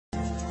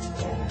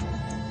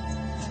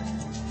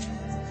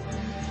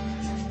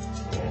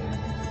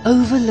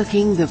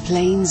Overlooking the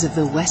plains of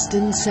the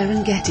western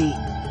Serengeti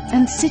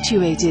and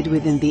situated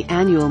within the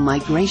annual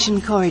migration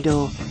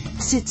corridor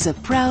sits a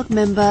proud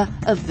member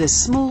of the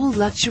small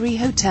luxury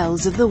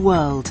hotels of the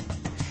world,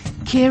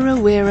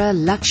 Kirawira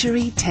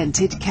Luxury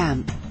Tented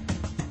Camp.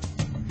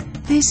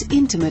 This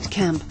intimate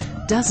camp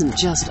doesn't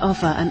just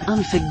offer an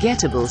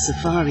unforgettable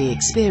safari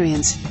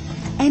experience.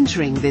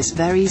 Entering this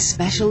very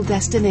special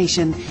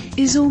destination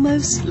is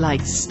almost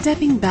like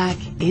stepping back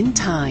in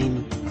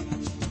time.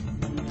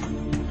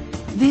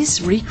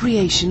 This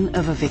recreation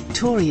of a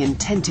Victorian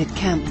tented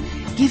camp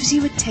gives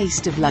you a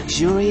taste of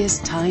luxurious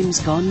times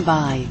gone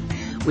by,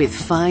 with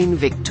fine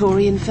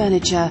Victorian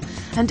furniture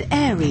and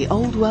airy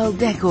old-world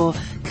decor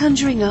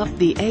conjuring up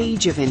the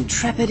age of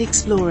intrepid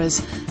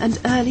explorers and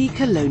early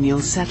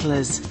colonial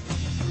settlers.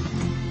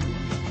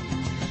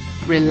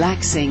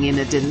 Relaxing in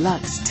a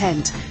deluxe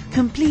tent,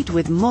 complete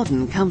with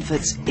modern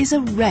comforts, is a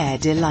rare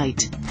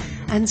delight,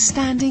 and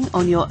standing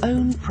on your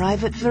own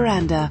private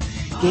veranda,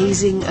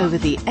 gazing over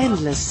the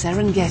endless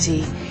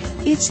Serengeti,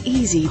 it's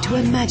easy to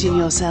imagine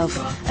yourself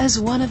as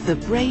one of the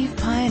brave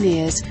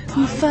pioneers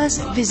who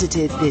first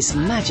visited this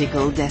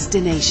magical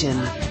destination.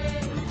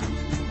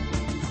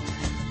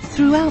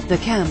 Throughout the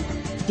camp,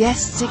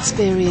 guests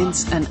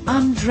experience an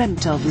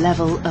undreamt-of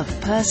level of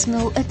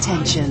personal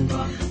attention,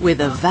 with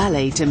a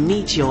valet to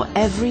meet your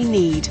every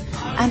need,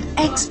 and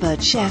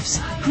expert chefs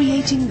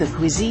creating the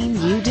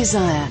cuisine you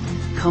desire,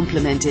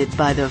 complemented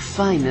by the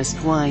finest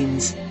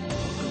wines.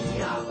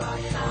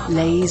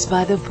 Laze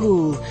by the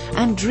pool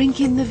and drink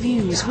in the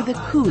views with a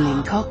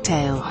cooling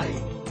cocktail.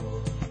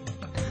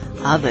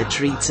 Other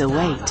treats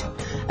await: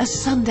 a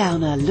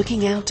sundowner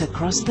looking out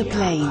across the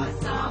plain,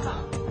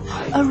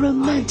 a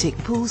romantic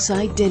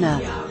poolside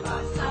dinner,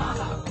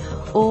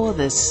 or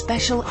the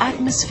special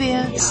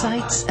atmosphere,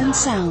 sights and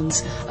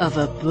sounds of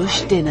a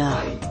bush dinner.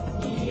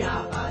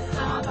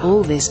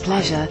 All this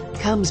pleasure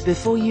comes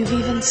before you've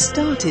even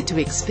started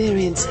to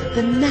experience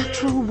the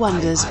natural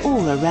wonders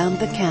all around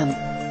the camp.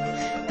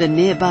 The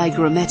nearby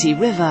Grometi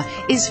River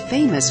is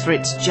famous for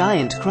its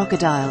giant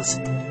crocodiles,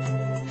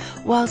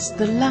 whilst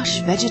the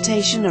lush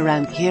vegetation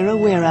around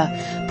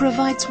Kirawira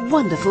provides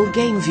wonderful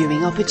game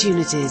viewing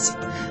opportunities,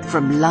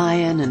 from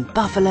lion and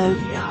buffalo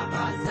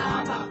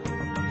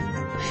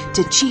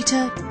to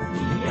cheetah,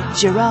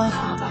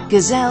 giraffe,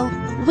 gazelle,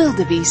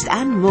 wildebeest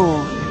and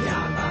more.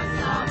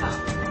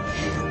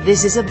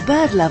 This is a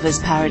bird lover's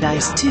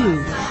paradise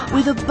too,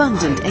 with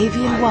abundant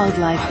avian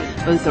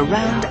wildlife both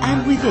around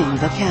and within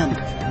the camp.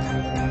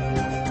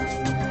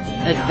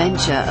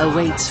 Adventure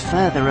awaits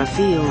further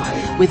afield,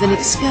 with an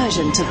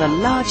excursion to the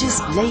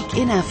largest lake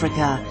in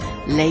Africa,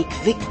 Lake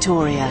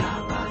Victoria.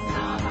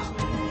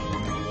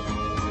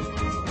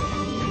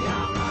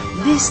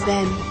 This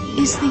then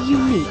is the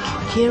unique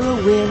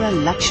Kirawira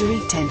Luxury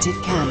Tented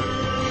Camp,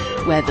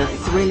 where the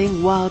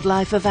thrilling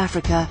wildlife of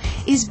Africa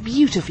is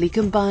beautifully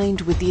combined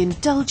with the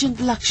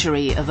indulgent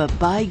luxury of a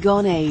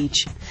bygone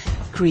age,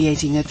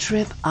 creating a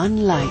trip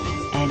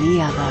unlike any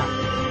other.